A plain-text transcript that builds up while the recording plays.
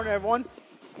Morning, everyone.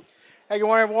 Hey, good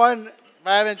morning, everyone. If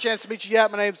I haven't had a chance to meet you yet,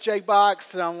 my name is Jake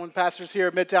Box, and I'm one of the pastors here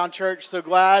at Midtown Church. So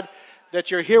glad that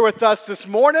you're here with us this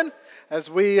morning as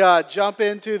we jump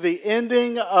into the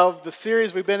ending of the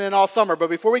series we've been in all summer. But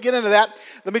before we get into that,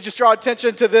 let me just draw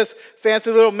attention to this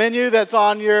fancy little menu that's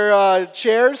on your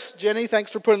chairs. Jenny,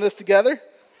 thanks for putting this together.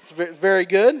 It's very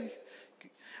good.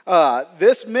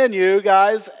 This menu,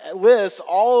 guys, lists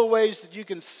all the ways that you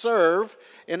can serve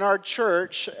in our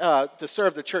church, to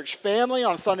serve the church family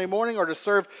on Sunday morning or to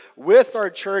serve with our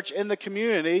church in the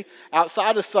community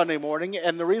outside of Sunday morning.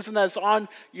 And the reason that's on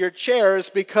your chair is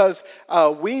because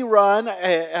we run,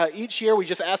 each year we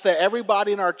just ask that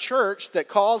everybody in our church that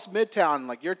calls Midtown,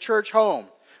 like your church home,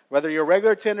 whether you're a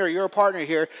regular attender or you're a partner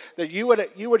here, that you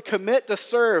would commit to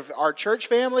serve our church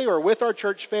family or with our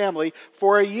church family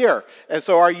for a year. And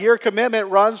so our year commitment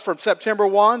runs from September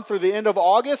 1 through the end of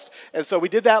August. And so we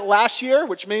did that last year,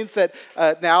 which means that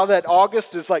now that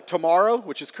August is like tomorrow,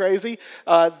 which is crazy,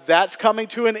 that's coming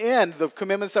to an end, the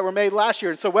commitments that were made last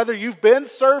year. And so whether you've been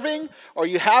serving or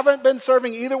you haven't been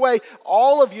serving, either way,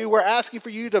 all of you, we're asking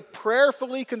for you to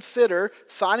prayerfully consider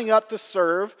signing up to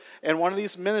serve in one of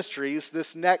these ministries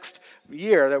this next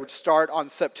year that would start on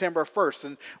September 1st.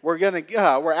 And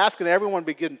we're asking everyone to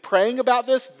begin praying about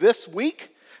this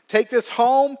week. Take this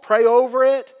home, pray over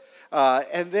it,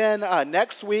 and then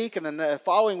next week and then the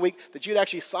following week that you'd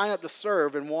actually sign up to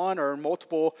serve in one or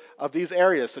multiple of these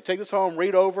areas. So take this home,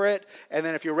 read over it, and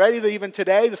then if you're ready to even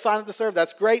today to sign up to serve,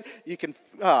 that's great. You can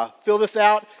fill this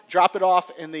out, drop it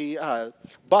off in the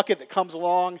bucket that comes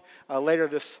along later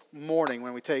this morning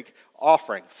when we take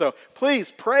offering. So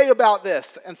please pray about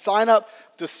this and sign up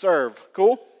to serve.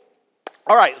 Cool?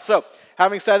 All right, so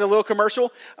having said a little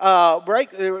commercial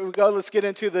break, there we go. Let's get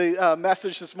into the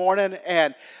message this morning,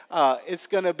 and it's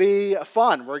going to be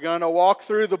fun. We're going to walk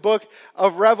through the book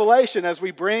of Revelation as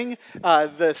we bring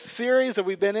the series that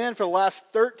we've been in for the last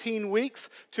 13 weeks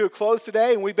to a close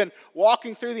today, and we've been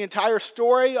walking through the entire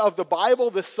story of the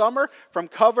Bible this summer from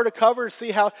cover to cover to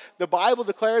see how the Bible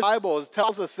declares. The Bible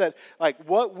tells us that like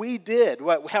what we did,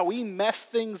 how we messed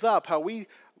things up, how we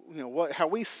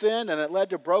sinned and it led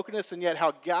to brokenness, and yet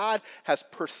how God has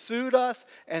pursued us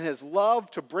and His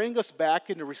love to bring us back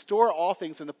and to restore all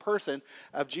things in the person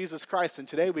of Jesus Christ. And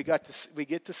today we get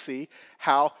to see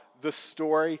how the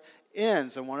story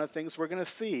ends. And one of the things we're going to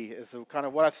see is kind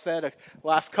of what I've said the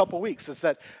last couple weeks is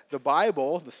that the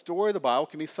Bible, the story of the Bible,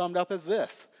 can be summed up as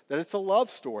this: that it's a love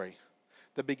story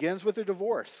that begins with a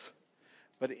divorce,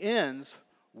 but ends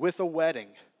with a wedding.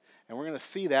 And we're going to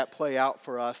see that play out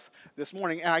for us this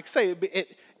morning. And I say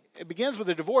it begins with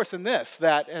a divorce in this,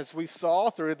 that as we saw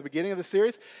through the beginning of the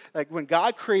series, like when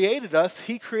God created us,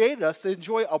 He created us to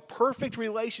enjoy a perfect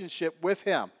relationship with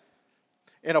Him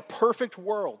in a perfect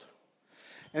world.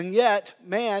 And yet,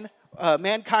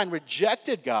 mankind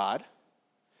rejected God.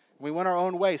 We went our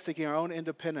own way, seeking our own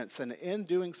independence. And in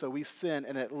doing so, we sinned,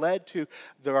 and it led to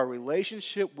our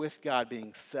relationship with God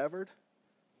being severed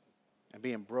and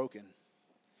being broken.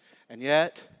 And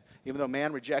yet, even though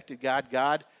man rejected God,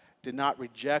 God did not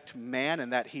reject man in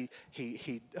that he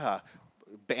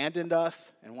abandoned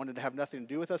us and wanted to have nothing to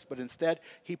do with us, but instead,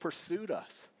 He pursued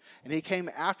us. And He came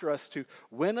after us to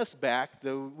win us back,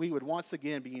 though we would once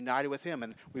again be united with Him.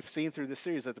 And we've seen through this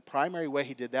series that the primary way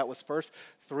He did that was first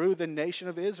through the nation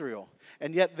of Israel.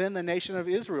 And yet then the nation of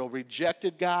Israel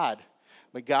rejected God.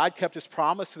 But God kept His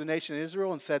promise to the nation of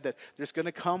Israel and said that there's going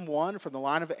to come one from the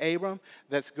line of Abram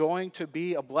that's going to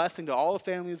be a blessing to all the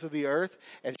families of the earth.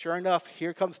 And sure enough,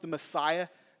 here comes the Messiah,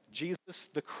 Jesus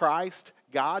the Christ,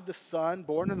 God the Son,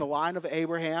 born in the line of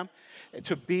Abraham,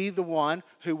 to be the one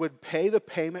who would pay the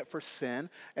payment for sin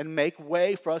and make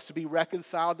way for us to be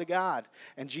reconciled to God.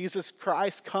 And Jesus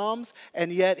Christ comes,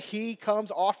 and yet He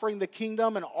comes offering the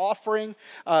kingdom and offering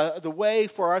the way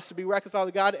for us to be reconciled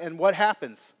to God. And what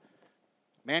happens?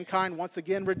 Mankind once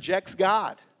again rejects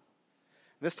God.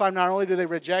 This time not only do they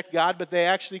reject God, but they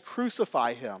actually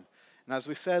crucify Him. And as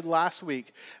we said last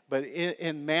week, but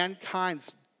in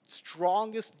mankind's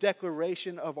strongest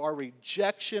declaration of our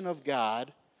rejection of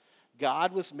God,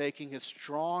 God was making His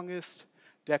strongest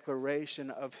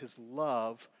declaration of His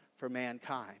love for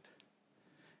mankind.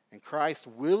 And Christ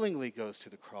willingly goes to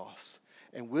the cross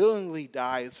and willingly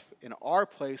dies in our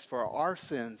place for our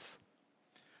sins,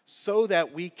 so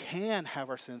that we can have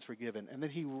our sins forgiven. And then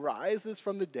He rises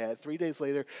from the dead 3 days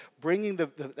later, bringing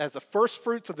as the first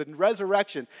fruits of the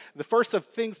resurrection, the first of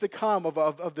things to come,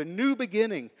 of the new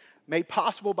beginning made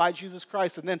possible by Jesus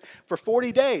Christ. And then for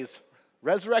 40 days,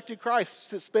 resurrected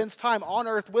Christ spends time on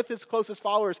earth with His closest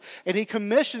followers, and He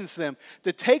commissions them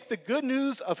to take the good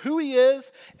news of who He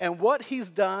is and what He's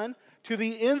done to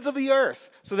the ends of the earth,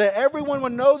 so that everyone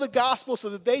would know the gospel, so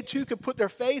that they too could put their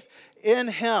faith in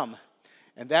him.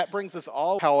 And that brings us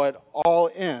all how it all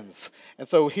ends. And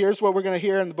so here's what we're going to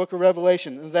hear in the book of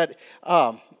Revelation, is that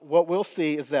what we'll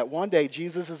see is that one day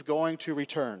Jesus is going to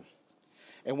return.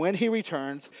 And when he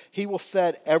returns, he will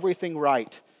set everything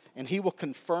right. And he will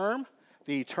confirm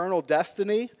the eternal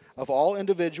destiny of all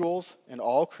individuals, and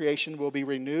all creation will be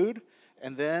renewed.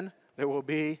 And then there will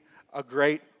be a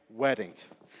great wedding.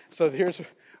 So here's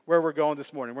where we're going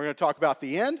this morning. We're going to talk about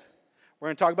the end. We're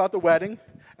going to talk about the wedding.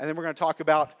 And then we're going to talk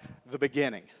about the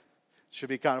beginning. Should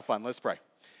be kind of fun. Let's pray.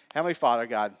 Heavenly Father,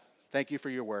 God, thank you for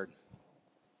your word.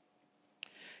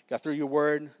 God, through your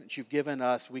word that you've given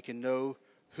us, we can know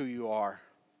who you are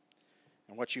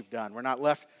and what you've done. We're not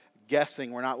left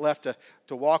guessing. We're not left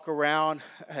to walk around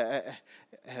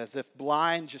as if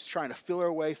blind, just trying to feel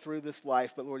our way through this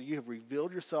life. But Lord, you have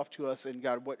revealed yourself to us, and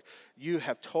God, what you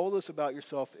have told us about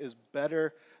yourself is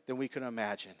better than we can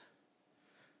imagine.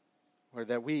 Or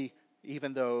that we,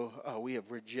 even though we have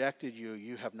rejected you,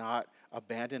 you have not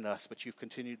abandoned us, but you've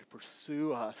continued to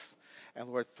pursue us. And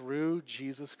Lord, through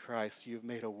Jesus Christ, you've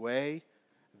made a way,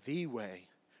 the way,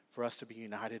 for us to be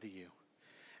united to you.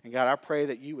 And God, I pray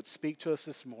that you would speak to us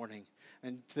this morning.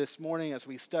 And this morning, as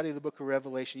we study the book of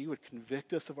Revelation, you would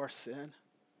convict us of our sin.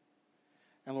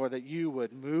 And Lord, that you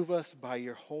would move us by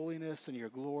your holiness and your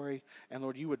glory. And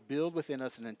Lord, you would build within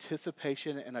us an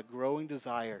anticipation and a growing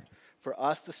desire for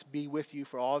us to be with you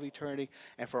for all of eternity,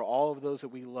 and for all of those that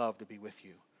we love to be with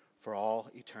you for all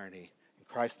eternity. In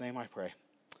Christ's name I pray.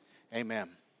 Amen.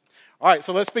 All right,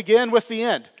 so let's begin with the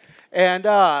end. And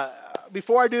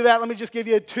before I do that, let me just give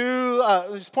you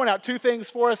just point out two things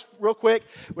for us real quick.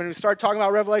 When we start talking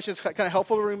about Revelation, it's kind of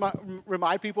helpful to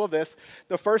remind people of this.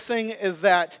 The first thing is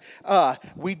that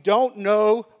we don't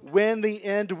know when the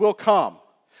end will come.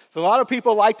 So a lot of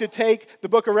people like to take the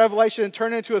book of Revelation and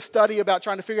turn it into a study about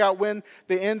trying to figure out when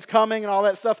the end's coming and all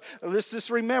that stuff. Let's just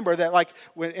remember that, like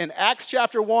when in Acts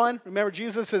chapter 1, remember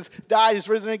Jesus has died, he's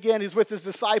risen again, he's with his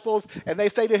disciples, and they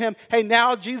say to him, hey,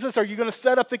 now Jesus, are you going to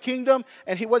set up the kingdom?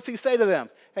 And what's he say to them?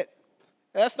 Hey,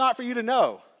 that's not for you to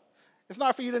know. It's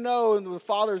not for you to know, and the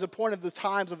Father has appointed the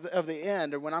times of the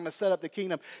end, or when I'm going to set up the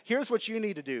kingdom. Here's what you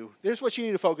need to do. Here's what you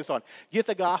need to focus on. Get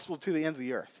the gospel to the ends of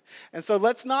the earth. And so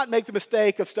let's not make the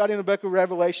mistake of studying the book of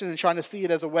Revelation and trying to see it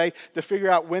as a way to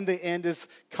figure out when the end is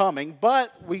coming.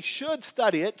 But we should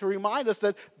study it to remind us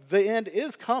that the end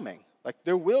is coming. Like,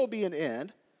 there will be an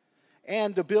end.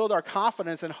 And to build our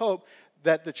confidence and hope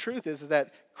that the truth is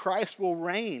that Christ will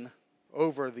reign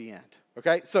over the end.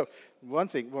 Okay, so one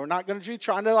thing, we're not going to be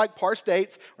trying to parse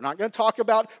dates. We're not going to talk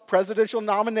about presidential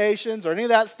nominations or any of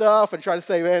that stuff and try to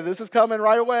say, man, this is coming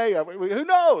right away. Who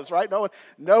knows, right?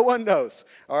 No one knows.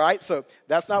 All right, so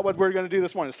that's not what we're going to do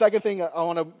this morning. The second thing I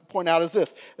want to point out is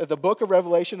this, that the book of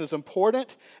Revelation is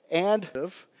important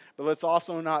but let's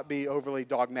also not be overly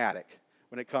dogmatic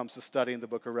when it comes to studying the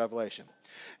book of Revelation.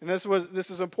 And this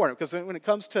is important, because when it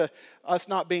comes to us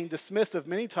not being dismissive,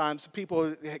 many times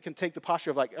people can take the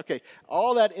posture of okay,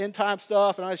 all that end time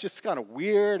stuff, and it's just kind of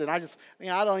weird, and I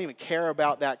don't even care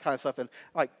about that kind of stuff. And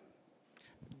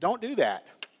don't do that.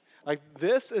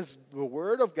 This is the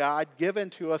word of God given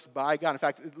to us by God. In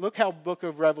fact, look how the book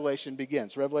of Revelation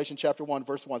begins. Revelation chapter 1,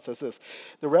 verse 1 says this: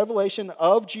 the revelation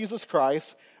of Jesus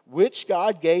Christ, which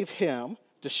God gave him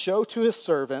to show to his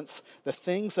servants the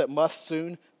things that must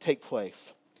soon take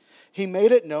place. He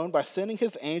made it known by sending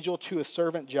his angel to his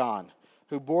servant John,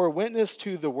 who bore witness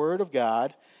to the word of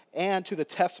God and to the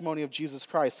testimony of Jesus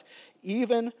Christ,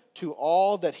 even to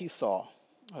all that he saw.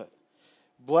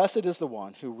 Blessed is the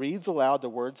one who reads aloud the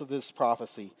words of this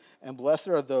prophecy, and blessed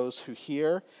are those who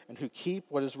hear and who keep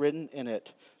what is written in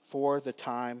it, for the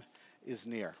time is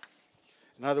near.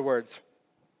 In other words,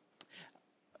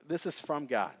 this is from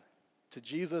God to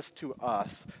Jesus, to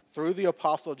us, through the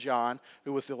Apostle John,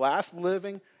 who was the last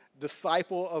living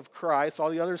disciple of Christ. All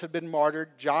the others have been martyred.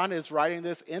 John is writing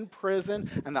this in prison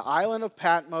on the island of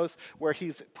Patmos, where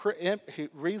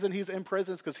reason he's in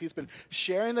prison is because he's been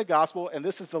sharing the gospel, and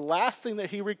this is the last thing that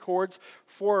he records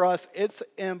for us. It's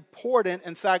important.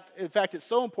 In fact, it's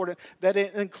so important that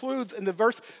it includes in the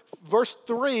verse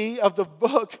 3 of the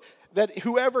book that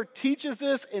whoever teaches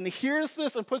this and hears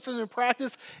this and puts it in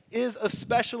practice is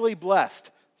especially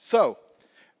blessed. So,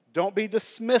 don't be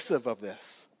dismissive of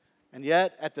this. And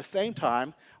yet, at the same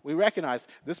time, we recognize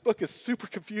this book is super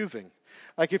confusing.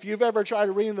 Like if you've ever tried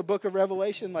to read the book of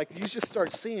Revelation, like you just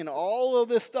start seeing all of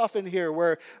this stuff in here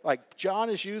where like John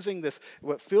is using this,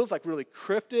 what feels like really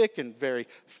cryptic and very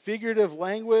figurative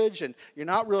language, and you're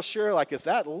not real sure, like, is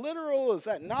that literal? Is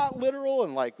that not literal?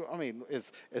 And like, I mean,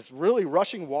 is really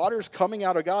rushing waters coming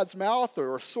out of God's mouth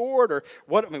or a sword or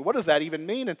what? I mean, what does that even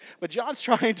mean? But John's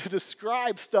trying to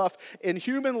describe stuff in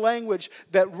human language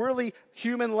that really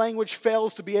human language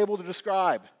fails to be able to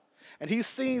describe. And he's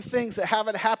seeing things that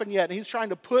haven't happened yet, and he's trying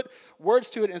to put words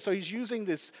to it, and so he's using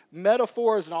these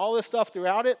metaphors and all this stuff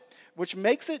throughout it, which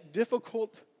makes it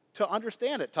difficult to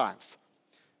understand at times.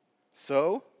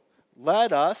 So,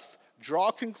 let us draw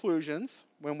conclusions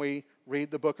when we read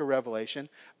the book of Revelation,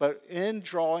 but in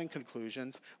drawing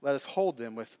conclusions, let us hold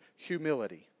them with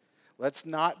humility. Let's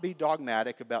not be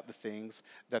dogmatic about the things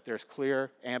that there's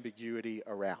clear ambiguity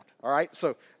around. All right?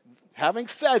 So, having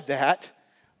said that,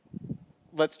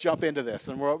 let's jump into this.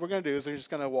 And what we're going to do is we're just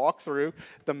going to walk through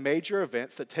the major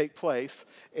events that take place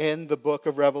in the book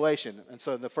of Revelation. And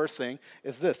so the first thing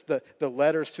is this, the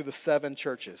letters to the 7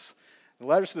 churches. The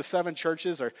letters to the 7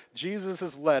 churches are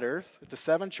Jesus' letter to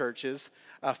 7 churches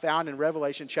found in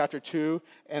Revelation chapter 2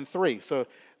 and 3. So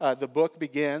the book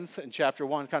begins in chapter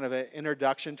 1, kind of an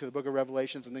introduction to the book of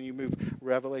Revelations, and then you move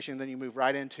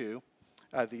right into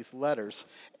these letters.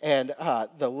 And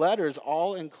the letters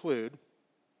all include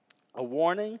a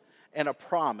warning and a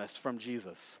promise from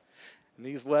Jesus. And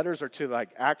these letters are to like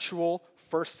actual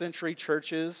first century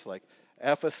churches like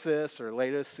Ephesus or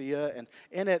Laodicea. And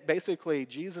in it, basically,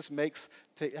 Jesus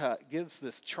gives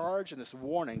this charge and this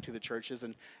warning to the churches.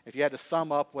 And if you had to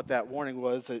sum up what that warning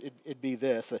was, it'd be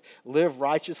this. Live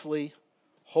righteously,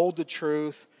 hold the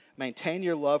truth, maintain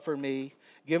your love for me,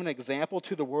 give an example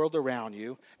to the world around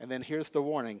you. And then here's the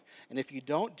warning. And if you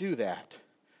don't do that,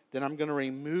 then I'm going to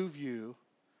remove you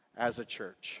as a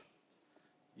church.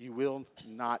 You will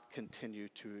not continue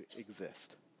to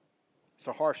exist. It's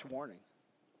a harsh warning.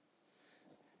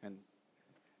 And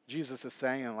Jesus is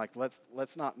saying, like,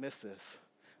 let's not miss this.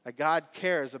 That God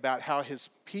cares about how his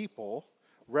people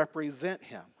represent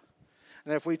him.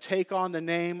 And if we take on the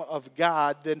name of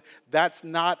God, then that's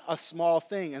not a small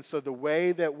thing. And so the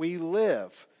way that we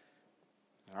live,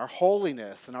 and our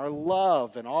holiness and our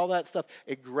love and all that stuff,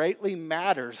 it greatly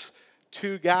matters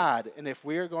to God. And if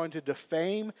we are going to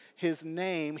defame his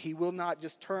name, he will not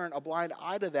just turn a blind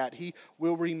eye to that. He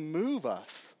will remove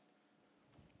us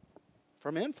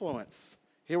from influence.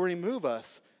 He'll remove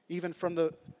us even from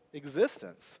the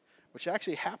existence, which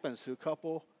actually happens to a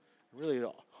couple, really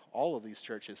all of these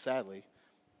churches, sadly,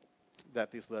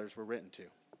 that these letters were written to.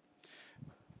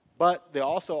 But they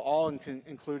also all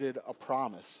included a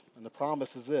promise. And the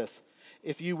promise is this: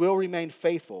 if you will remain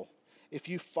faithful, if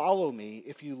you follow me,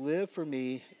 if you live for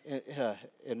me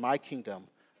in my kingdom,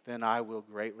 then I will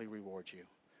greatly reward you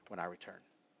when I return.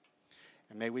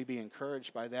 And may we be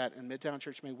encouraged by that. In Midtown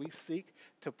Church, may we seek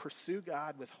to pursue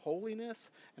God with holiness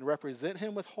and represent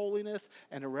him with holiness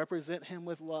and to represent him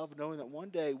with love, knowing that one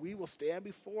day we will stand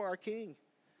before our King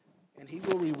and he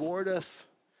will reward us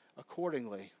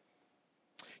accordingly.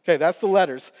 Okay, that's the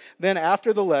letters. Then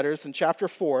after the letters, in chapter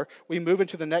 4, we move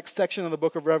into the next section of the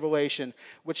book of Revelation,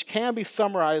 which can be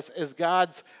summarized as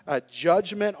God's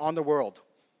judgment on the world,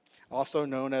 also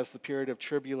known as the period of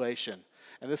tribulation.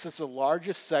 And this is the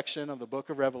largest section of the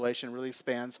book of Revelation, really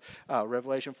spans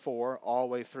Revelation 4 all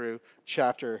the way through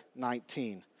chapter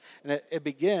 19. And it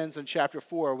begins in chapter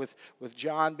 4 with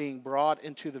John being brought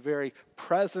into the very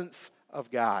presence of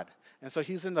God. And so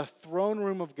he's in the throne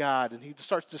room of God, and he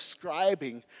starts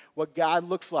describing what God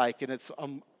looks like, and it's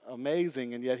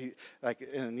amazing,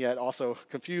 and yet also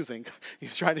confusing.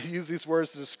 He's trying to use these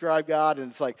words to describe God, and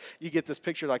it's like you get this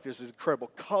picture like there's this incredible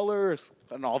colors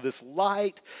and all this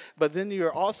light, but then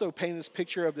you're also painting this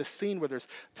picture of this scene where there's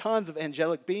tons of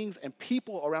angelic beings and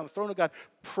people around the throne of God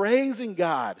praising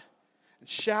God and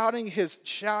shouting his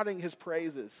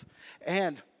praises.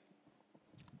 And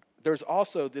there's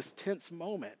also this tense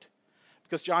moment,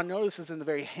 because John notices in the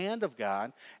very hand of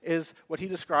God is what he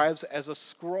describes as a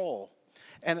scroll.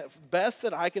 And best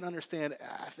that I can understand,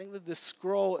 I think that this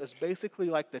scroll is basically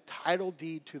like the title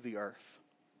deed to the earth,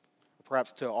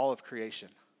 perhaps to all of creation.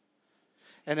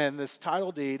 And then this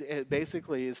title deed, it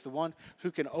basically is the one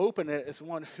who can open it, is the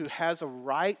one who has a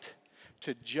right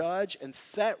to judge and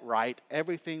set right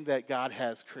everything that God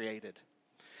has created.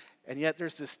 And yet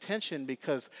there's this tension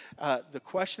because the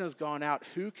question has gone out,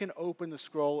 who can open the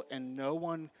scroll? And no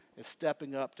one is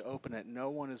stepping up to open it.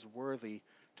 No one is worthy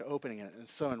to opening it. And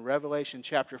so in Revelation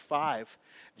chapter 5,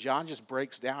 John just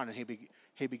breaks down and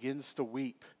he begins to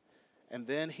weep. And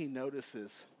then he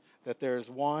notices that there is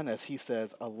one, as he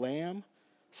says, a lamb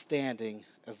standing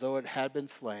as though it had been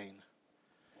slain,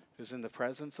 who's in the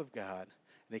presence of God,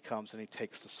 and he comes and he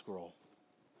takes the scroll.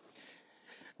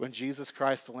 When Jesus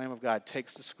Christ, the Lamb of God,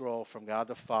 takes the scroll from God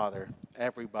the Father,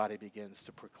 everybody begins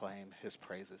to proclaim his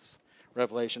praises.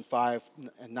 Revelation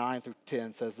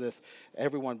 5:9-10 says this.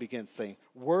 Everyone begins saying,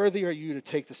 "Worthy are you to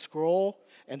take the scroll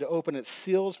and to open its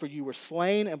seals, for you were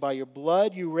slain, and by your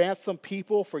blood you ransomed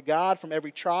people for God from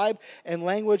every tribe and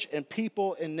language and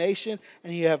people and nation,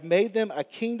 and you have made them a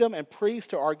kingdom and priests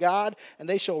to our God, and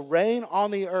they shall reign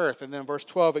on the earth." And then verse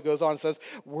 12, it goes on and says,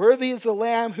 "Worthy is the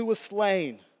Lamb who was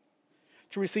slain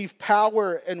to receive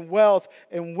power and wealth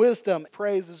and wisdom."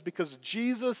 Praises because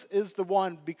Jesus is the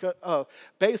one,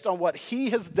 based on what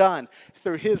he has done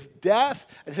through his death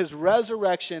and his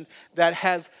resurrection, that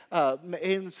has made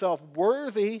himself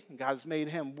worthy. God has made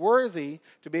him worthy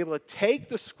to be able to take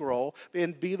the scroll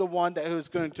and be the one that is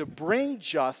going to bring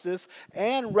justice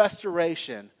and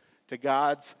restoration to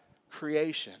God's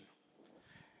creation.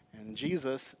 And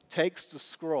Jesus takes the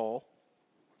scroll,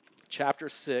 chapter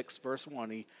 6, verse 1,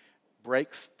 he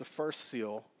breaks the first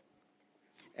seal,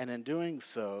 and in doing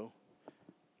so,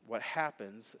 what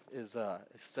happens is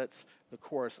it sets the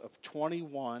course of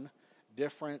 21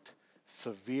 different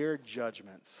severe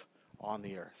judgments on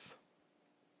the earth.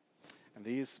 And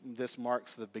this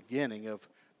marks the beginning of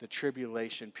the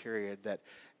tribulation period that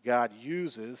God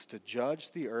uses to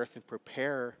judge the earth and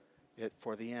prepare it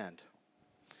for the end.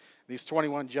 These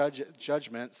 21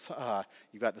 judgments,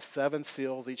 you've got the 7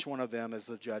 seals. Each one of them is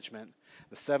a judgment.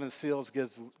 The 7 seals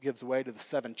gives way to the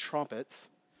 7 trumpets.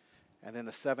 And then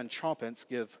the 7 trumpets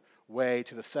give way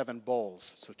to the 7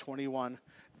 bowls. So 21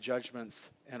 judgments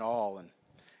in all. And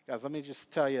guys, let me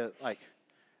just tell you,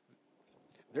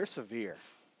 they're severe.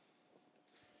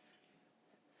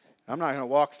 I'm not going to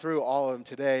walk through all of them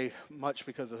today, much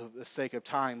because of the sake of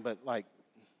time, but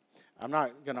I'm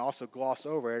not going to also gloss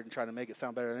over it and try to make it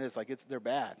sound better than it is. They're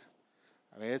bad.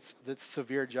 I mean, it's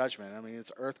severe judgment. I mean,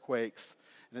 it's earthquakes,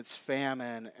 and it's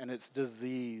famine, and it's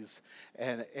disease,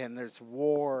 and there's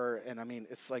war, and I mean,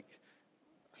 it's like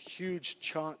huge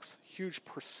chunks, huge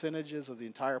percentages of the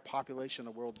entire population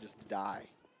of the world just die.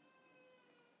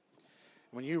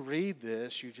 When you read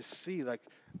this, you just see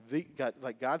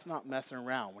God's not messing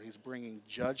around when he's bringing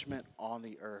judgment on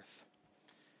the earth.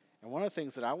 And one of the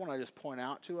things that I want to just point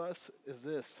out to us is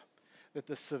this, that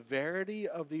the severity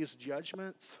of these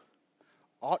judgments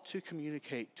ought to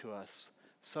communicate to us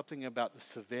something about the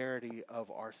severity of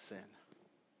our sin.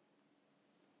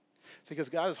 It's because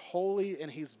God is holy and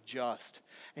he's just.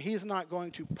 And he's not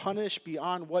going to punish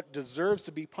beyond what deserves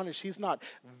to be punished. He's not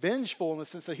vengeful in the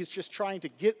sense that he's just trying to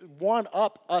get one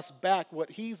up us back. What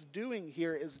he's doing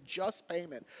here is just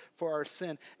payment for our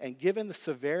sin. And given the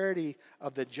severity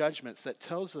of the judgments, that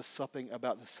tells us something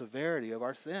about the severity of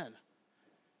our sin.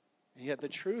 And yet the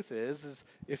truth is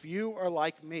if you are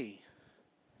like me,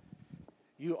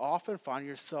 you often find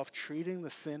yourself treating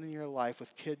the sin in your life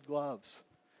with kid gloves.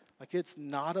 Like it's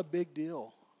not a big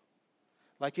deal.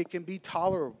 Like it can be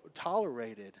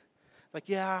tolerated. Like,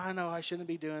 yeah, I know I shouldn't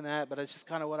be doing that, but it's just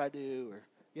kind of what I do. Or,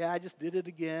 yeah, I just did it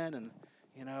again, and,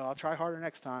 I'll try harder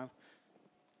next time.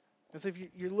 Because if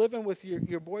you're living with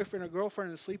your boyfriend or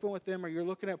girlfriend and sleeping with them, or you're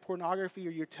looking at pornography,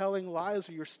 or you're telling lies,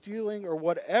 or you're stealing, or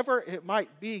whatever it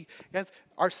might be, guys,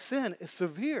 our sin is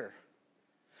severe.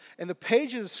 And the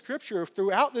pages of Scripture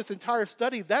throughout this entire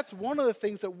study, that's one of the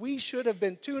things that we should have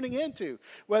been tuning into,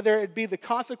 whether it be the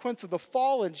consequence of the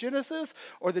fall in Genesis,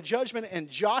 or the judgment in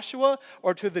Joshua,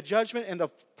 or to the judgment in the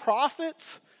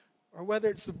prophets, or whether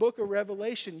it's the book of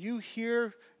Revelation. You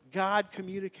hear God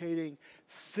communicating,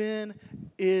 sin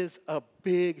is a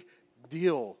big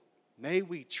deal. May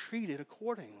we treat it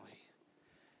accordingly.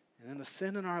 And in the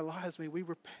sin in our lives, may we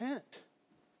repent,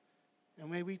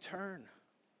 and may we turn.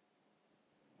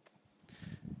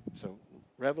 So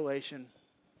Revelation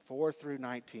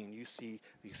 4-19, you see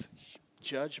these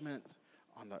judgment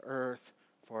on the earth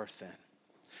for our sin.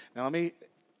 Now let me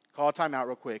call a time out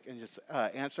real quick and just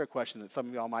answer a question that some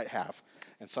of y'all might have.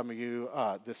 And some of you,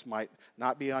 this might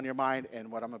not be on your mind,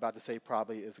 and what I'm about to say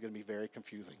probably is going to be very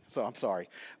confusing. So I'm sorry.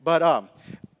 But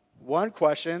one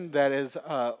question that is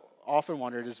often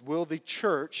wondered is, will the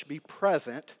church be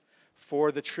present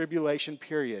for the tribulation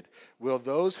period? Will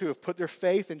those who have put their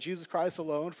faith in Jesus Christ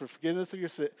alone for forgiveness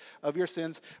of your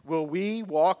sins, will we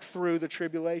walk through the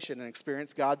tribulation and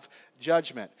experience God's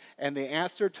judgment? And the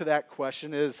answer to that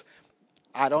question is,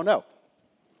 I don't know.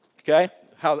 Okay?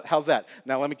 How's that?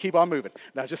 Now let me keep on moving.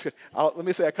 Now let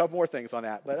me say a couple more things on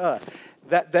that. But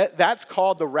that's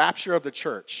called the rapture of the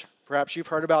church. Perhaps you've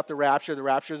heard about the rapture. The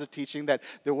rapture is a teaching that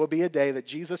there will be a day that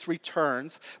Jesus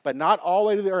returns, but not all the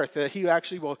way to the earth, that he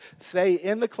actually will stay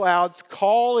in the clouds,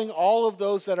 calling all of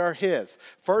those that are his.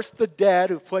 First, the dead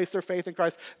who've placed their faith in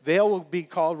Christ, they will be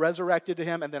called, resurrected to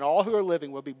him, and then all who are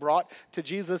living will be brought to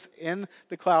Jesus in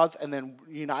the clouds and then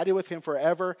united with him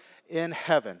forever in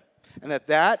heaven. And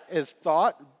that is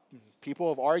thought, people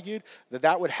have argued,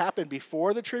 that would happen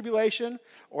before the tribulation,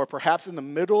 or perhaps in the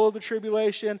middle of the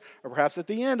tribulation, or perhaps at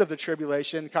the end of the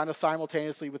tribulation, kind of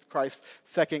simultaneously with Christ's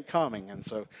second coming. And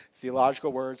so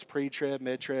theological words, pre-trib,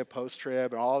 mid-trib,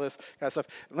 post-trib, and all this kind of stuff.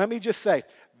 And let me just say,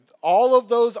 all of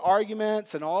those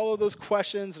arguments and all of those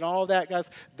questions and all of that, guys,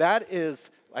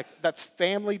 that's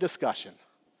family discussion.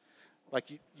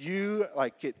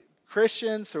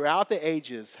 Christians throughout the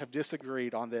ages have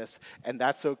disagreed on this, and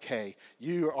that's okay.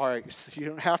 You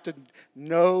don't have to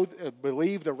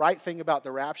believe the right thing about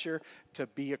the rapture to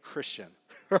be a Christian,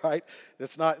 right?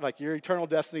 It's not like your eternal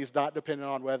destiny is not dependent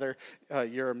on whether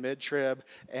you're a mid-trib,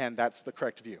 and that's the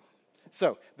correct view.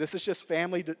 So this is just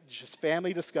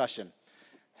family discussion.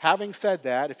 Having said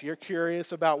that, if you're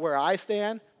curious about where I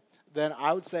stand, then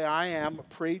I would say I am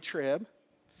pre-trib.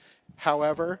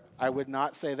 However, I would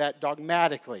not say that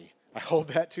dogmatically. I hold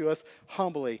that to us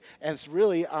humbly. And it's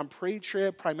really, I'm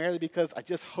pre-trib primarily because I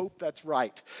just hope that's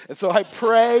right. And so I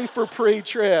pray for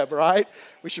pre-trib, right?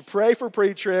 We should pray for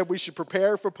pre-trib. We should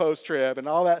prepare for post-trib and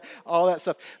all that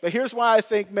stuff. But here's why I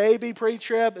think maybe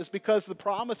pre-trib is because of the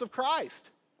promise of Christ.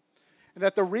 And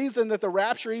that the reason that the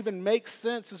rapture even makes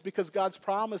sense is because God's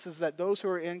promise is that those who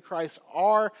are in Christ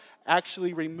are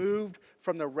actually removed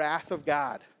from the wrath of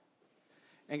God.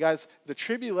 And guys, the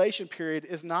tribulation period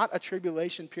is not a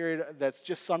tribulation period that's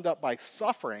just summed up by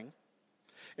suffering.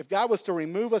 If God was to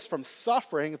remove us from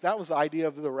suffering, if that was the idea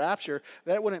of the rapture,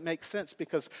 that wouldn't make sense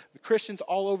because the Christians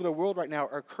all over the world right now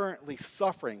are currently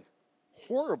suffering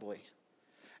horribly.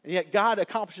 And yet God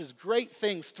accomplishes great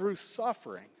things through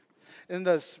suffering. In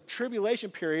the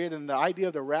tribulation period and the idea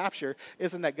of the rapture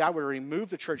isn't that God would remove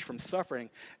the church from suffering.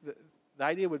 The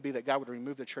idea would be that God would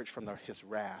remove the church from his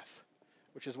wrath,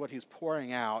 which is what he's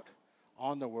pouring out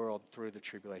on the world through the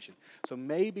tribulation. So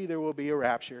maybe there will be a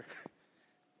rapture.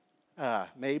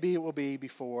 Maybe it will be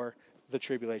before the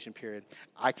tribulation period.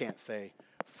 I can't say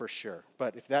for sure.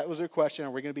 But if that was your question,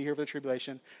 are we going to be here for the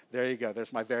tribulation? There you go.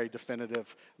 There's my very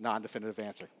definitive, non-definitive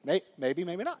answer. Maybe,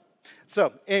 maybe not.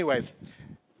 So anyways,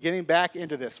 getting back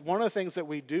into this, one of the things that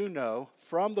we do know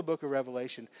from the book of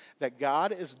Revelation that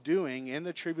God is doing in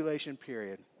the tribulation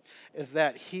period is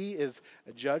that he is,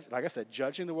 like I said,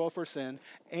 judging the world for sin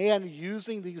and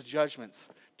using these judgments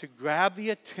to grab the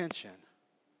attention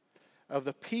of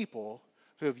the people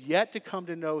who have yet to come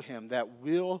to know him, that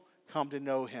will come to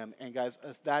know him. And guys,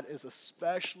 that is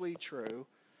especially true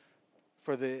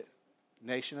for the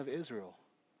nation of Israel,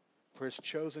 for his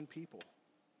chosen people.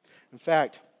 In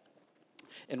fact,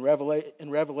 in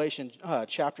Revelation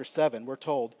chapter 7, we're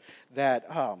told that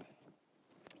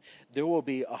there will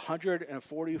be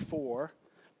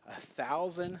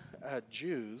 144,000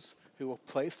 Jews who will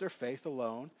place their faith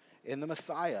alone in the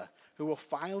Messiah, who will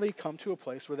finally come to a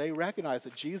place where they recognize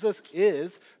that Jesus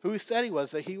is who he said he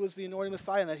was, that he was the anointed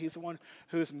Messiah, and that he's the one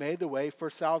who has made the way for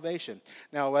salvation.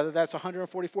 Now, whether that's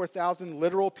 144,000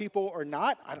 literal people or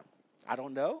not, I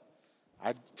don't know.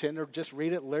 I tend to just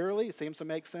read it literally. It seems to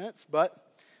make sense. But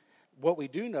what we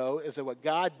do know is that what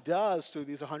God does through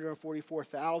these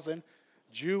 144,000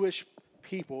 Jewish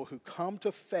people who come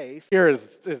to faith here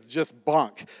is just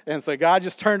bunk. And so God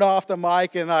just turned off the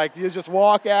mic and you just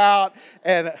walk out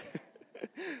and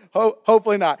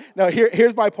hopefully not. No,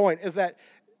 here's my point is that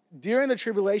during the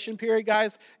tribulation period,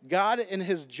 guys, God in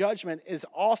his judgment is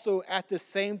also at the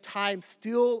same time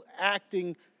still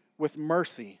acting with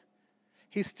mercy.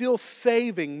 He's still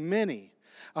saving many.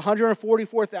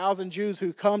 144,000 Jews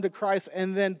who come to Christ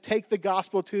and then take the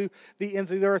gospel to the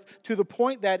ends of the earth, to the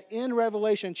point that in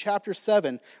Revelation chapter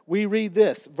 7, we read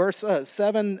this,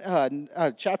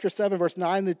 chapter 7, verse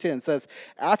 9 to 10 says,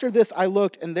 "After this I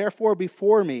looked, and therefore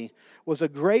before me was a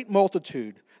great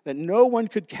multitude that no one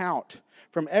could count,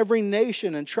 from every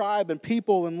nation and tribe and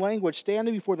people and language,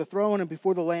 standing before the throne and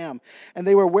before the Lamb. And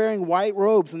they were wearing white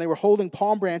robes, and they were holding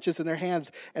palm branches in their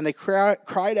hands. And they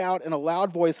cried out in a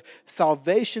loud voice,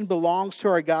 'Salvation belongs to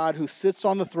our God who sits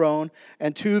on the throne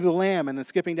and to the Lamb.'" And then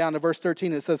skipping down to verse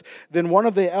 13, it says, "Then one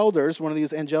of the elders," one of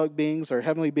these angelic beings or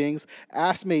heavenly beings,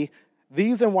 "asked me,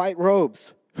 'These in white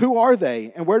robes, who are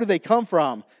they, and where do they come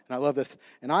from?' And I love this.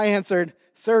 And I answered,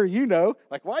 'Sir, you know.'"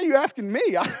 Like, why are you asking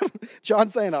me?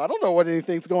 John's saying, "I don't know what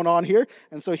anything's going on here."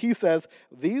 And so he says,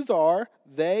 "These are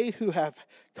they who have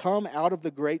come out of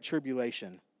the great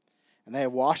tribulation. And they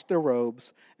have washed their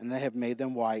robes, and they have made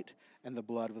them white and the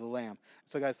blood of the Lamb.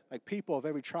 So guys, like people of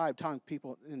every tribe, tongue,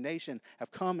 people, and nation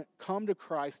have come to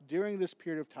Christ during this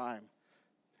period of time.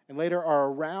 And later are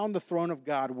around the throne of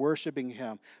God worshiping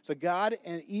him. So God,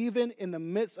 and even in the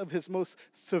midst of his most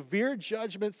severe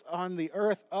judgments on the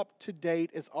earth up to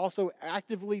date, is also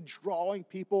actively drawing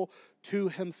people to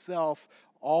himself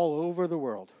all over the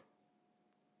world.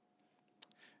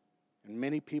 And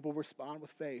many people respond with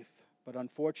faith, but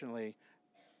unfortunately,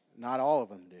 not all of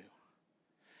them do.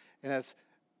 And as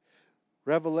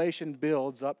Revelation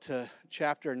builds up to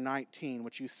chapter 19,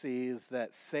 what you see is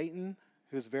that Satan,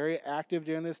 who's very active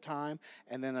during this time,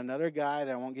 and then another guy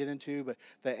that I won't get into, but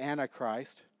the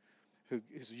Antichrist, who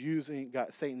is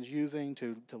Satan's using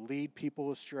to lead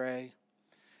people astray,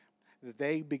 that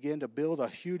they begin to build a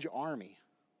huge army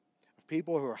of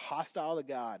people who are hostile to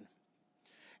God.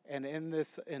 And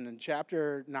in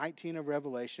chapter 19 of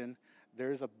Revelation,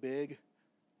 there's a big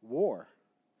war.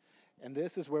 And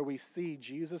this is where we see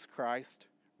Jesus Christ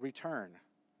return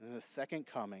in the second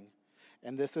coming.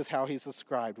 And this is how he's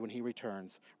described when he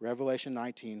returns. Revelation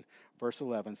 19, verse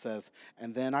 11 says,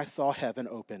 "And then I saw heaven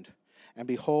opened, and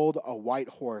behold, a white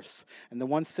horse. And the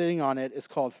one sitting on it is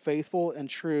called Faithful and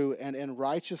True, and in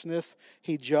righteousness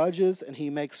he judges and he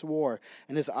makes war.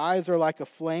 And his eyes are like a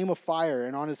flame of fire,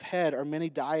 and on his head are many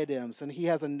diadems. And he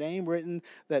has a name written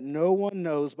that no one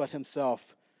knows but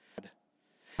himself.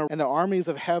 And the armies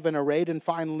of heaven, arrayed in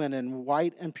fine linen,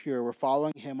 white and pure, were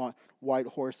following him on white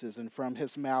horses. And from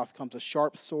his mouth comes a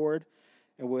sharp sword,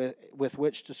 and with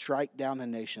which to strike down the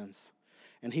nations.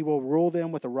 And he will rule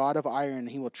them with a rod of iron, and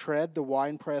he will tread the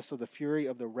winepress of the fury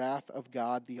of the wrath of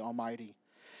God the Almighty.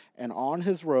 And on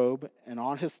his robe and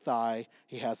on his thigh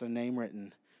he has a name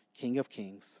written, King of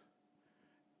Kings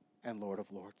and Lord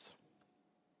of Lords."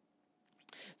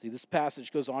 See, this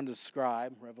passage goes on to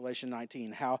describe, Revelation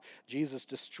 19, how Jesus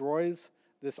destroys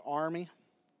this army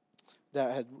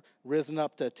that had risen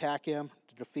up to attack him,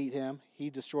 to defeat him. He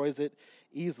destroys it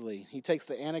easily. He takes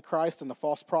the Antichrist and the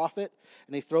false prophet,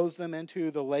 and he throws them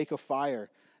into the lake of fire.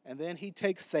 And then he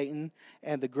takes Satan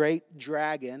and the great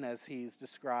dragon, as he's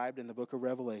described in the book of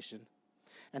Revelation,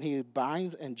 and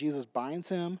Jesus binds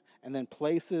him and then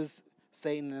places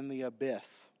Satan in the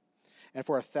abyss. And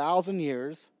for 1,000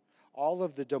 years, all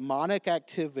of the demonic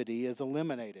activity is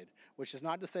eliminated, which is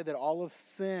not to say that all of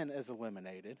sin is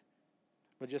eliminated,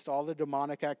 but just all the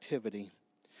demonic activity.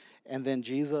 And then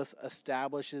Jesus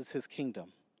establishes his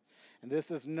kingdom. And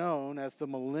this is known as the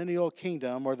millennial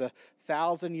kingdom, or the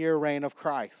 1,000-year reign of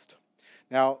Christ.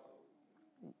 Now,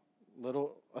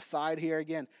 little aside here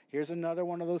again, here's another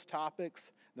one of those topics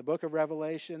in the book of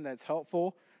Revelation that's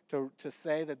helpful to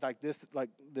say that like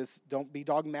this, don't be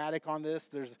dogmatic on this.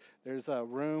 There's a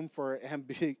room for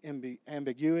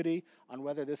ambiguity on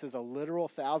whether this is a literal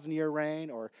 1,000-year reign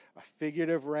or a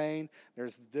figurative reign.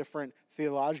 There's different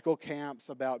theological camps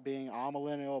about being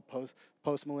amillennial,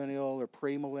 postmillennial, or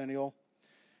premillennial.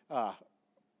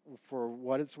 For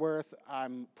what it's worth,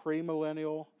 I'm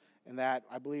premillennial in that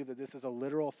I believe that this is a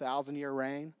literal 1,000-year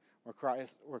reign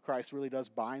where Christ really does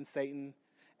bind Satan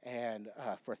and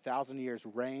for 1,000 years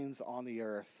reigns on the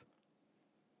earth.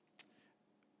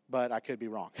 But I could be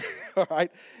wrong. All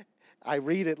right? I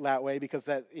read it that way because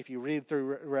that if you read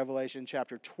through Revelation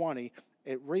chapter 20,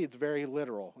 it reads very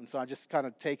literal. And so I just kind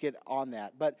of take it on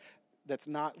that. But that's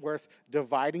not worth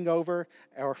dividing over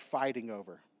or fighting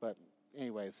over. But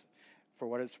anyways, for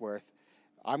what it's worth,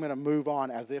 I'm going to move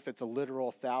on as if it's a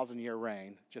literal 1,000-year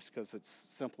reign, just because it's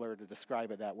simpler to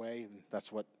describe it that way, and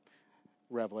that's what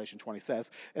Revelation 20 says.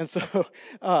 And so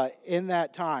in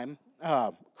that time,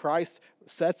 Christ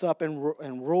sets up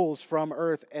and rules from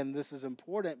earth, and this is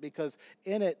important because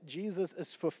in it, Jesus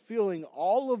is fulfilling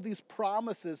all of these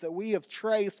promises that we have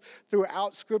traced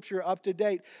throughout Scripture up to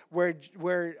date, where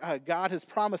God has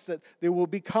promised that there will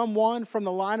become one from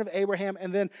the line of Abraham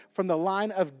and then from the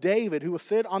line of David, who will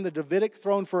sit on the Davidic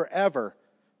throne forever.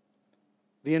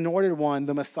 The anointed one,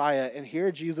 the Messiah. And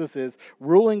here Jesus is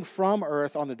ruling from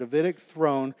earth on the Davidic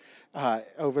throne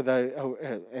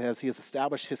as he has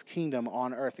established his kingdom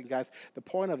on earth. And guys, the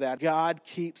point of that, God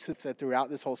keeps, it said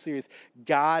throughout this whole series,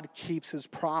 God keeps his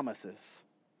promises.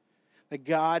 That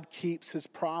God keeps his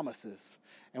promises.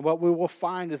 And what we will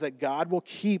find is that God will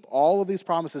keep all of these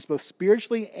promises, both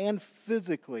spiritually and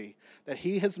physically, that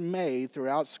he has made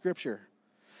throughout Scripture,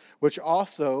 which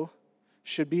also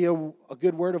should be a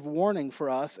good word of warning for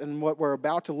us in what we're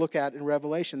about to look at in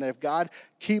Revelation, that if God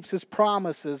keeps his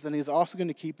promises, then he's also going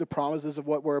to keep the promises of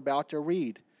what we're about to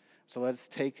read. So let's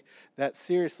take that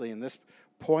seriously. And this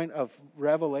point of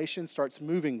Revelation starts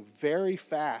moving very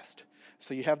fast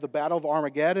So you have the battle of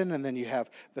Armageddon, and then you have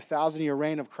the 1,000-year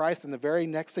reign of Christ. And the very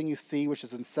next thing you see, which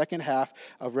is in the second half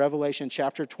of Revelation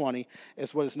chapter 20,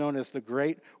 is what is known as the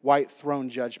Great White Throne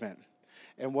Judgment.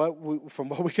 And from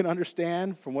what we can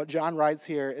understand, from what John writes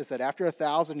here, is that after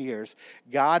 1,000 years,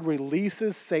 God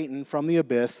releases Satan from the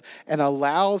abyss and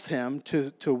allows him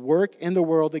to work in the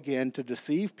world again to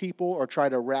deceive people or try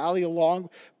to rally along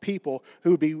people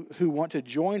who want to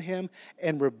join him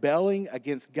in rebelling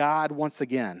against God once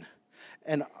again.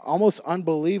 And almost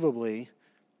unbelievably,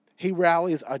 he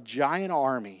rallies a giant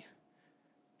army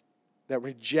that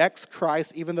rejects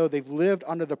Christ, even though they've lived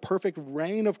under the perfect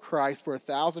reign of Christ for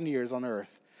 1,000 years on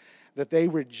earth, that they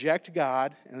reject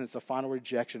God, and it's a final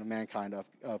rejection of mankind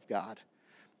of God.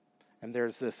 And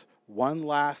there's this one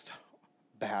last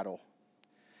battle,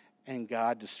 and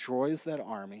God destroys that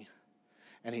army,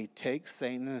 and he takes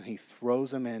Satan and he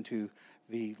throws him into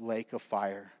the lake of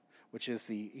fire, which is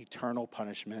the eternal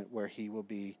punishment where he will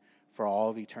be for all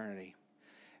of eternity.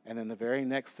 And then the very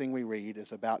next thing we read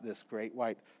is about this great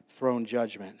white throne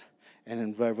judgment. And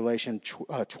in Revelation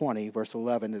 20, verse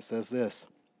 11, it says this.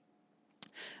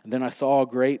 And then I saw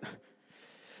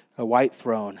a white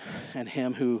throne, and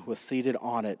him who was seated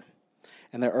on it.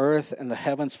 And the earth and the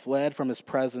heavens fled from his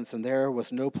presence, and there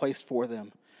was no place for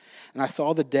them. And I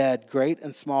saw the dead, great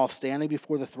and small, standing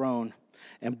before the throne,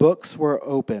 and books were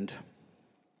opened.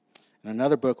 And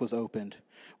another book was opened,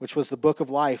 which was the book of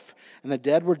life. And the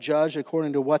dead were judged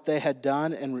according to what they had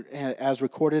done, and as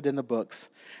recorded in the books.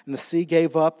 And the sea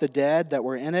gave up the dead that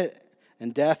were in it,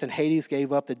 and death and Hades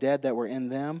gave up the dead that were in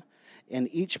them. And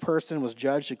each person was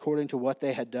judged according to what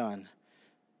they had done.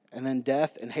 And then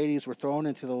death and Hades were thrown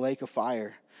into the lake of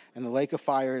fire. And the lake of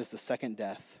fire is the second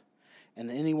death.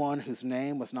 And anyone whose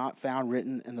name was not found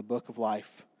written in the book of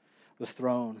life was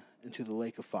thrown into the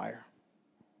lake of fire.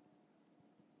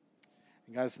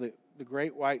 And guys, the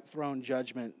great white throne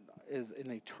judgment is an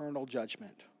eternal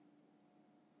judgment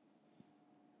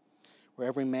where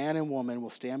every man and woman will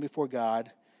stand before God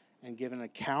and give an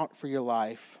account for your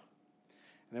life.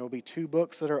 And there will be two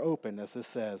books that are open, as this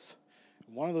says.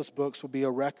 One of those books will be a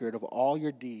record of all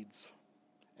your deeds,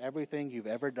 everything you've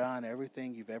ever done,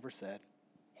 everything you've ever said.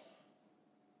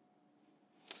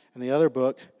 And the other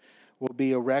book will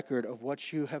be a record of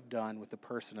what you have done with the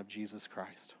person of Jesus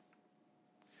Christ.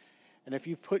 And if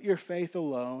you've put your faith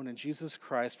alone in Jesus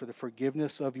Christ for the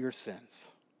forgiveness of your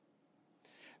sins,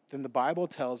 then the Bible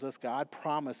tells us, God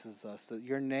promises us that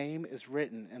your name is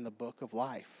written in the book of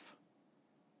life.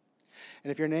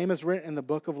 And if your name is written in the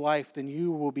book of life, then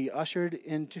you will be ushered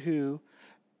into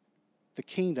the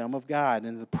kingdom of God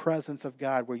and the presence of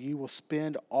God, where you will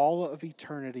spend all of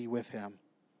eternity with him.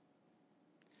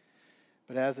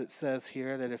 But as it says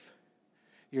here, that if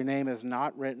your name is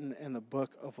not written in the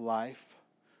book of life,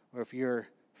 or if your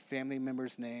family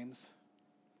members' names,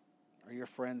 or your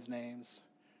friends' names,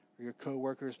 or your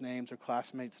co-workers' names, or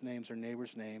classmates' names, or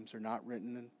neighbors' names are not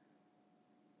written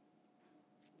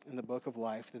in the book of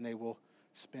life, then they will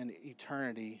spend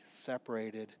eternity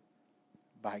separated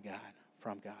by God,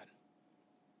 from God.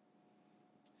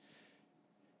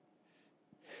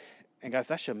 And guys,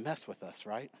 that should mess with us,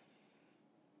 right?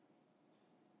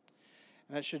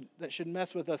 And that should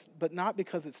mess with us, but not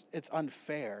because it's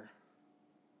unfair.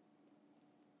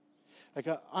 Like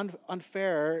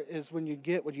unfair is when you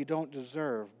get what you don't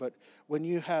deserve, but when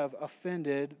you have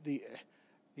offended the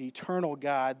eternal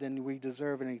God, then we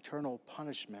deserve an eternal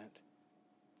punishment.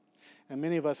 And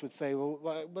many of us would say, well,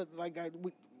 but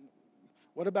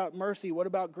what about mercy? What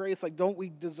about grace? Like, don't we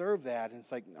deserve that? And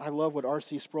it's like, I love what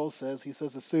R.C. Sproul says. He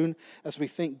says, as soon as we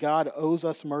think God owes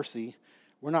us mercy,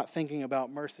 we're not thinking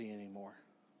about mercy anymore.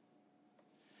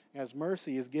 As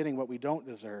mercy is getting what we don't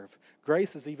deserve.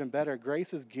 Grace is even better.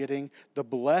 Grace is getting the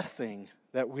blessing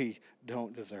that we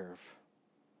don't deserve.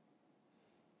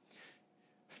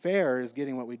 Fair is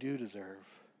getting what we do deserve.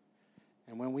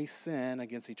 And when we sin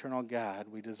against eternal God,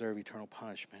 we deserve eternal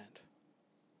punishment.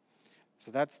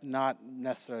 So that's not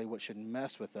necessarily what should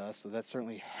mess with us. So that's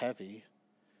certainly heavy.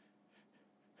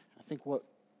 I think what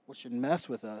should mess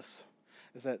with us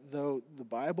is that though the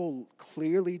Bible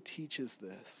clearly teaches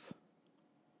this,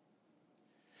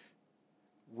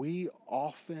 we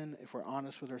often, if we're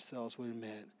honest with ourselves, would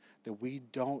admit that we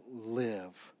don't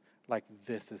live like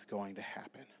this is going to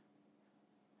happen.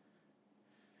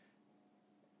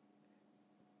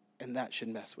 And that should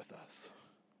mess with us.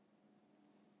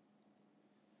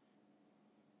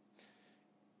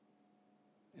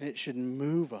 And it should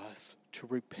move us to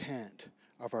repent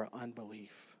of our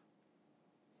unbelief.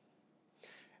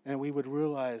 And we would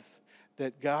realize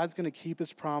that God's going to keep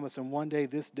his promise, and one day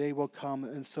this day will come,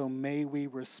 and so may we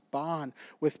respond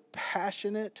with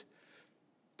passionate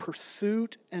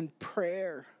pursuit and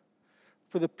prayer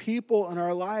for the people in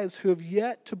our lives who have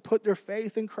yet to put their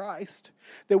faith in Christ,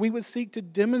 that we would seek to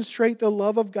demonstrate the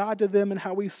love of God to them and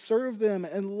how we serve them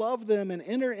and love them and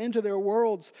enter into their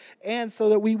worlds, and so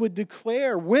that we would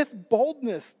declare with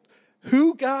boldness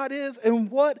who God is and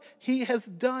what He has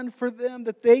done for them,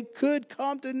 that they could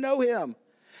come to know Him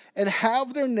and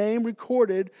have their name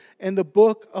recorded in the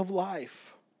book of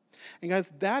life. And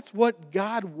guys, that's what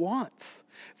God wants.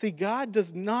 See, God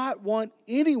does not want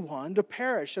anyone to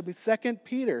perish. I mean, 2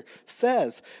 Peter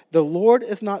says, the Lord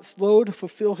is not slow to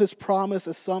fulfill His promise,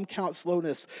 as some count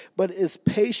slowness, but is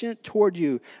patient toward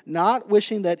you, not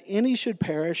wishing that any should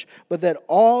perish, but that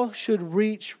all should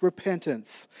reach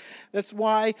repentance. That's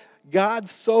why God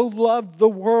so loved the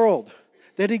world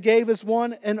that He gave His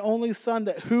one and only Son,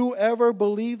 that whoever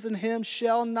believes in Him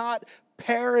shall not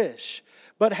perish,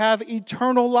 but have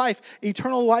eternal life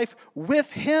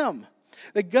with Him.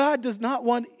 That God does not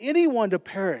want anyone to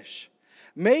perish.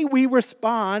 May we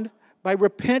respond by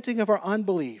repenting of our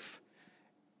unbelief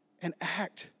and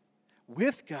act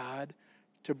with God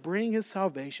to bring His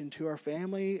salvation to our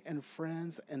family and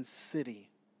friends and city.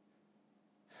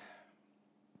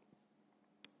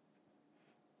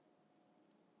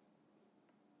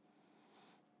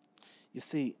 You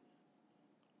see,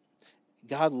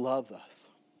 God loves us.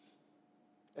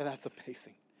 And that's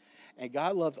amazing. And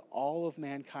God loves all of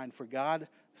mankind, for God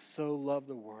so loved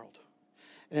the world.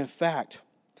 And in fact,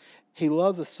 He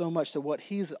loves us so much that what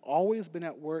He's always been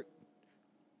at work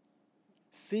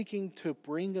seeking to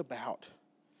bring about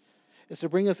is to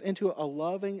bring us into a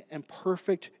loving and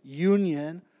perfect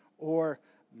union or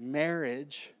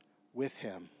marriage with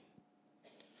Him.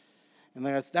 And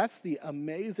that's the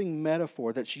amazing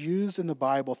metaphor that's used in the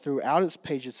Bible throughout its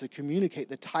pages to communicate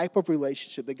the type of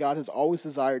relationship that God has always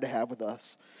desired to have with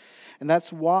us. And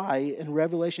that's why in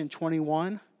Revelation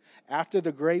 21, after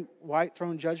the great white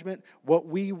throne judgment, what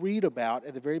we read about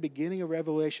at the very beginning of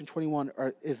Revelation 21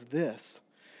 is this.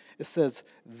 It says,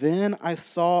 "Then I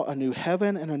saw a new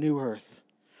heaven and a new earth.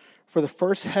 For the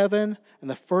first heaven and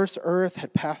the first earth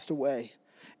had passed away,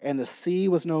 and the sea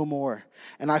was no more.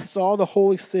 And I saw the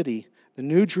holy city, the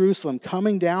new Jerusalem,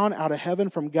 coming down out of heaven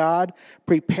from God,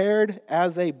 prepared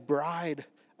as a bride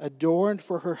adorned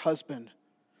for her husband.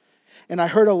 And I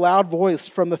heard a loud voice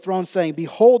from the throne saying,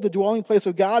 'Behold, the dwelling place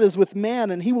of God is with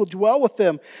man, and He will dwell with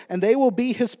them, and they will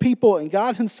be His people, and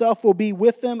God Himself will be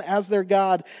with them as their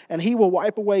God, and He will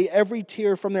wipe away every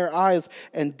tear from their eyes,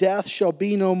 and death shall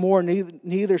be no more,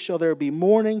 neither shall there be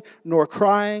mourning, nor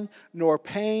crying, nor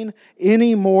pain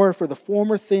any more, for the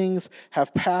former things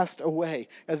have passed away.'"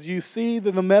 As you see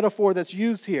the metaphor that's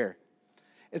used here,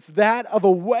 it's that of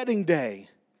a wedding day.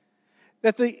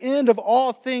 At the end of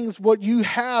all things, what you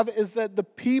have is that the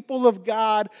people of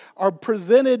God are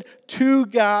presented to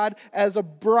God as a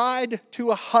bride to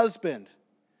a husband.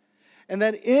 And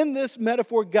that in this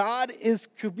metaphor, God is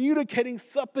communicating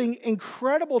something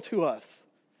incredible to us.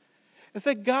 It's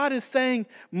that God is saying,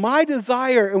 my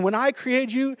desire, and when I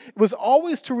created you, was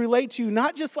always to relate to you,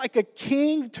 not just like a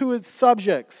king to his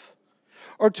subjects,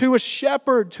 or to a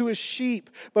shepherd, to a sheep.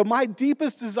 But my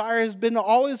deepest desire has been to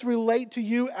always relate to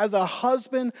you as a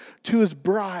husband to his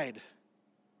bride.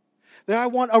 That I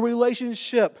want a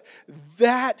relationship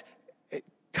that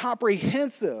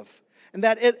comprehensive and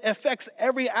that it affects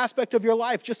every aspect of your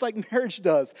life, just like marriage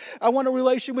does. I want a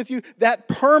relation with you that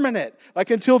permanent,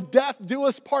 like until death do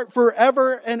us part,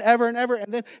 forever and ever and ever.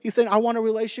 And then he's saying, I want a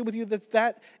relationship with you that's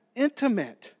that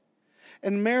intimate.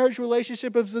 And marriage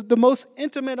relationship is the most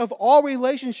intimate of all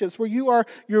relationships, where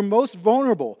you're most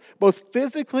vulnerable, both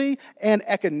physically and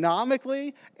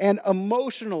economically and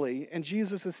emotionally. And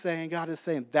Jesus is saying, God is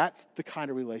saying, that's the kind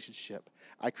of relationship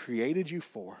I created you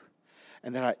for.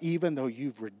 And that even though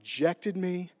you've rejected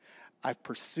me, I've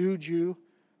pursued you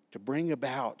to bring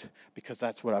about, because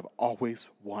that's what I've always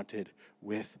wanted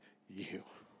with you.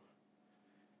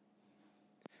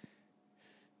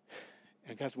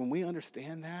 And guys, when we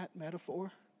understand that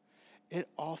metaphor, it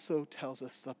also tells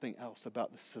us something else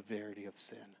about the severity of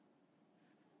sin.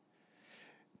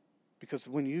 Because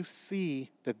when you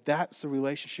see that that's the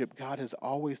relationship God has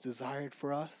always desired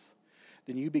for us,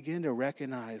 then you begin to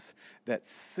recognize that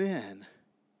sin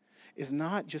is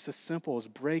not just as simple as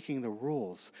breaking the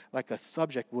rules like a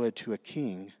subject would to a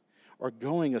king, or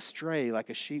going astray like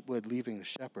a sheep would leaving the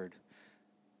shepherd,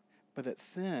 but that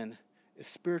sin is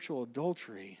spiritual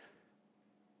adultery.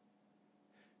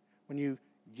 When you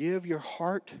give your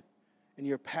heart and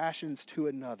your passions to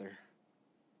another.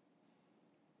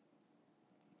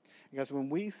 Because when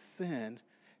we sin,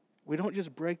 we don't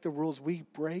just break the rules, we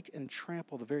break and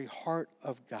trample the very heart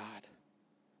of God.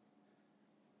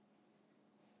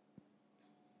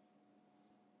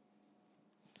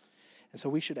 And so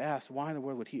we should ask, why in the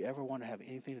world would he ever want to have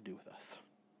anything to do with us?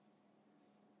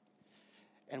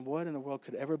 And what in the world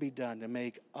could ever be done to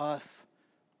make us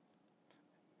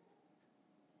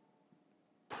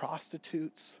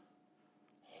prostitutes,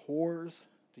 whores,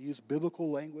 to use biblical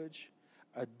language,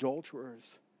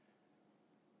 adulterers,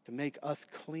 to make us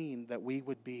clean, that we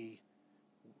would be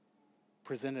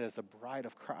presented as the bride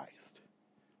of Christ?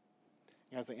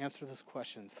 And as I answer those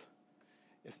questions,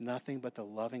 it's nothing but the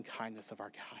loving kindness of our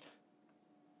God.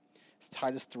 As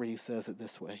Titus 3 says it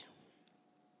this way: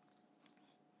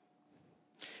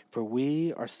 "For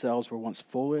we ourselves were once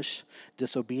foolish,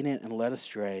 disobedient, and led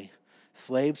astray,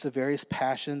 slaves to various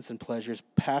passions and pleasures,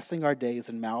 passing our days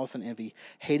in malice and envy,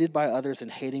 hated by others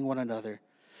and hating one another."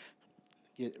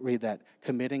 Read that.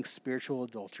 "Committing spiritual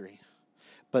adultery.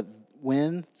 But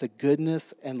when the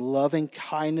goodness and loving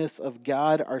kindness of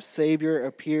God, our Savior,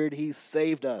 appeared, he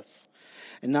saved us.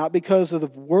 And not because of the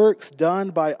works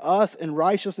done by us in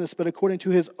righteousness, but according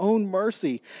to his own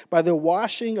mercy, by the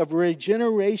washing of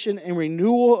regeneration and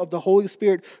renewal of the Holy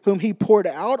Spirit, whom he poured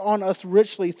out on us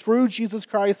richly through Jesus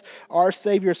Christ our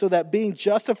Savior, so that being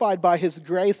justified by his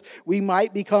grace, we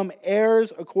might become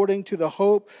heirs according to the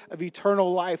hope of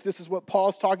eternal life." This is what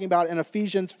Paul's talking about in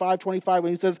Ephesians 5:25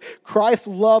 when he says, "Christ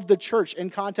loved the church,"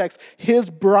 in context, his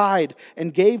bride,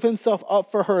 "and gave himself up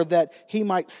for her, that he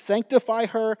might sanctify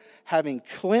her, having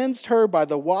cleansed her by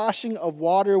the washing of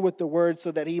water with the word,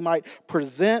 so that he might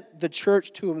present the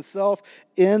church to himself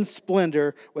in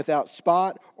splendor, without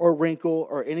spot or wrinkle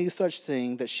or any such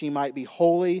thing, that she might be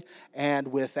holy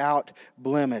and without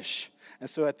blemish." And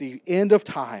so at the end of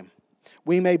time,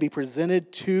 we may be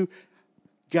presented to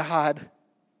God,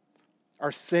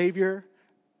 our Savior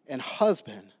and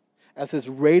husband, as his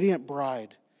radiant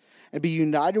bride, and be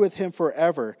united with him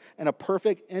forever in a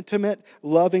perfect, intimate,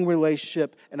 loving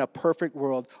relationship in a perfect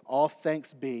world. All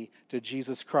thanks be to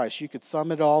Jesus Christ. You could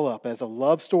sum it all up as a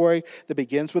love story that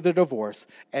begins with a divorce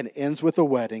and ends with a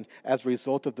wedding as a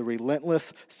result of the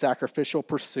relentless, sacrificial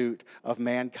pursuit of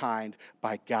mankind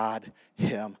by God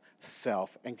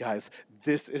himself. And guys,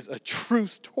 this is a true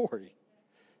story.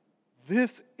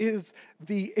 This is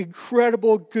the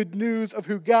incredible good news of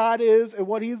who God is and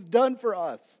what he's done for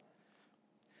us.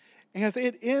 And as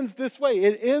it ends this way,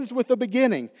 it ends with the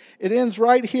beginning. It ends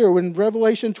right here in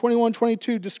Revelation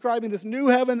 21:22, describing this new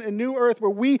heaven and new earth where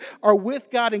we are with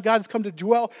God and God has come to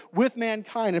dwell with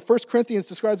mankind. And 1 Corinthians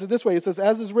describes it this way. It says,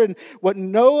 "As is written, what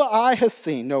no eye has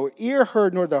seen, no ear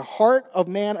heard, nor the heart of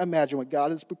man imagined, what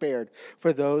God has prepared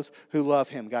for those who love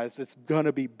him." Guys, it's going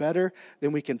to be better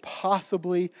than we can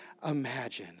possibly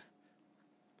imagine.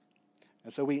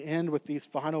 And so we end with these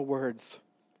final words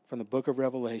from the book of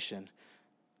Revelation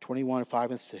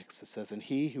 21:5-6. It says, "And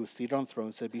he who was seated on the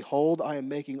throne said, 'Behold, I am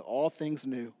making all things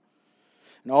new.'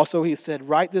 And also he said,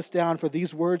 'Write this down, for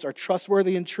these words are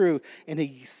trustworthy and true.' And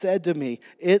he said to me,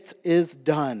 'It is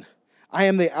done. I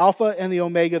am the Alpha and the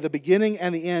Omega, the beginning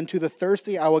and the end. To the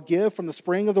thirsty I will give from the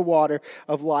spring of the water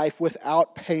of life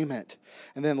without payment.'"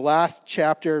 And then last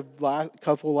chapter,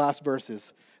 couple last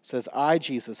verses, says, "I,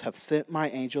 Jesus, have sent my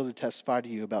angel to testify to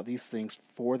you about these things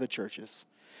for the churches.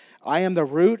 I am the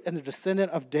root and the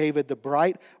descendant of David, the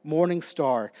bright morning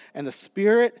star. And the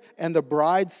Spirit and the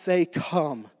bride say,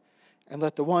 'Come.' And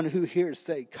let the one who hears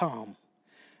say, 'Come.'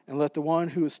 And let the one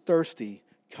who is thirsty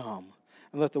come.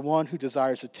 And let the one who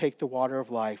desires to take the water of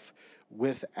life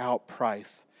without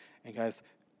price." And guys,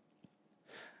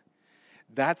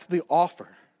 that's the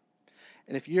offer.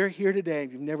 And if you're here today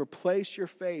and you've never placed your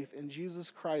faith in Jesus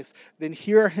Christ, then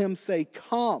hear him say,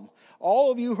 "Come.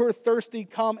 All of you who are thirsty,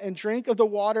 come and drink of the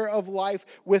water of life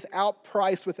without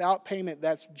price, without payment."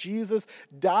 That's Jesus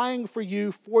dying for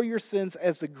you for your sins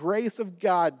as the grace of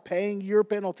God paying your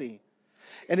penalty.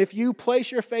 And if you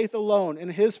place your faith alone in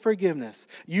his forgiveness,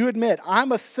 you admit,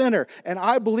 "I'm a sinner and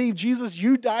I believe, Jesus,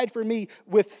 you died for me."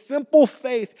 With simple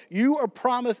faith, you are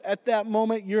promised at that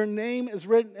moment your name is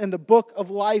written in the book of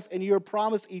life and you are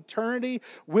promised eternity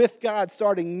with God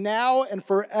starting now and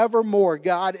forevermore.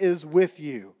 God is with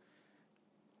you.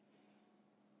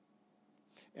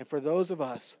 And for those of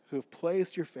us who have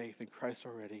placed your faith in Christ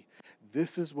already,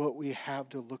 this is what we have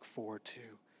to look forward to.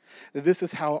 This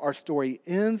is how our story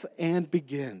ends and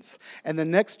begins. And the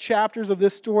next chapters of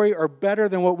this story are better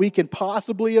than what we can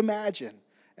possibly imagine,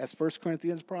 as 1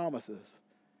 Corinthians promises.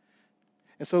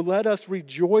 And so let us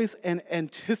rejoice and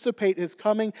anticipate his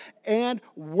coming and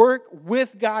work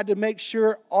with God to make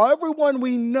sure everyone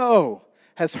we know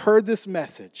has heard this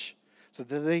message so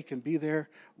that they can be there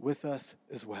with us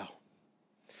as well.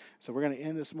 So we're going to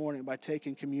end this morning by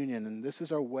taking communion. And this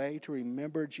is our way to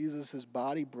remember Jesus'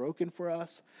 body broken for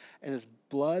us and his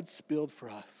blood spilled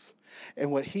for us.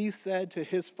 And what he said to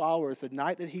his followers the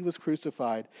night that he was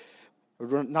crucified, or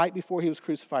the night before he was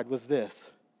crucified, was this.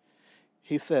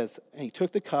 He says, and he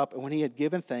took the cup, and when he had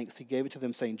given thanks, he gave it to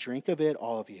them, saying, "Drink of it,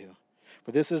 all of you.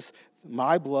 For this is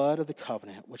my blood of the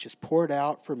covenant, which is poured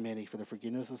out for many for the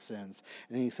forgiveness of sins."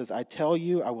 And then he says, "I tell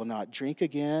you, I will not drink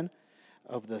again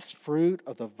of this fruit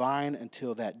of the vine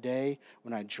until that day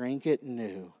when I drink it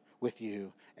new with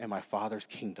you in my Father's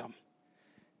kingdom."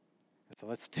 And so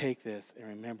let's take this and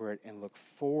remember it and look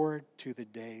forward to the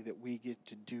day that we get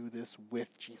to do this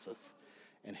with Jesus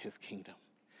and his kingdom.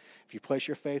 If you place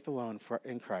your faith alone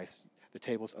in Christ, the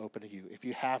table's open to you. If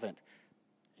you haven't,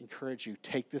 I encourage you,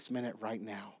 take this minute right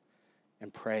now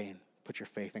and pray and put your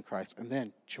faith in Christ. And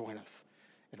then join us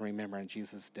in remembering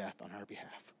Jesus' death on our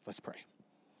behalf. Let's pray.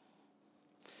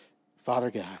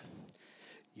 Father God,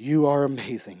 you are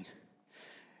amazing.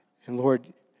 And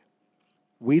Lord,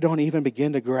 we don't even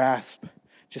begin to grasp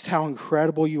just how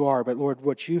incredible you are. But Lord,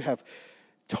 what you have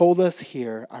told us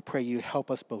here, I pray you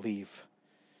help us believe.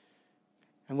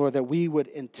 And Lord, that we would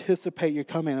anticipate your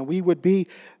coming, and we would be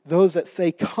those that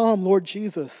say, "Come, Lord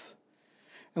Jesus."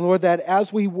 And Lord, that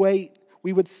as we wait,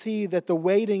 we would see that the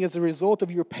waiting is a result of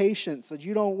your patience, that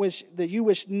you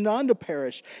wish none to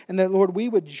perish, and that, Lord, we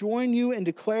would join you in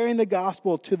declaring the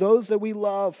gospel to those that we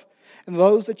love, and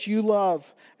those that you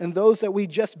love, and those that we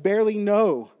just barely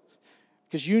know,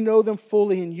 because you know them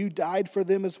fully and you died for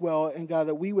them as well. And God,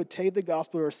 that we would take the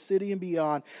gospel to our city and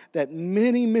beyond, that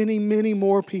many, many, many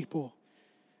more people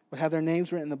would have their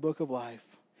names written in the book of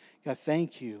life. God,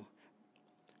 thank you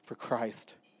for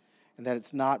Christ, and that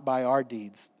it's not by our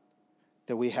deeds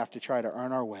that we have to try to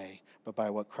earn our way, but by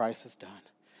what Christ has done.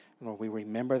 And Lord, we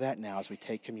remember that now as we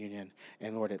take communion,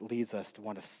 and Lord, it leads us to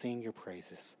want to sing your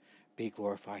praises. Be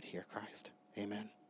glorified here, Christ. Amen.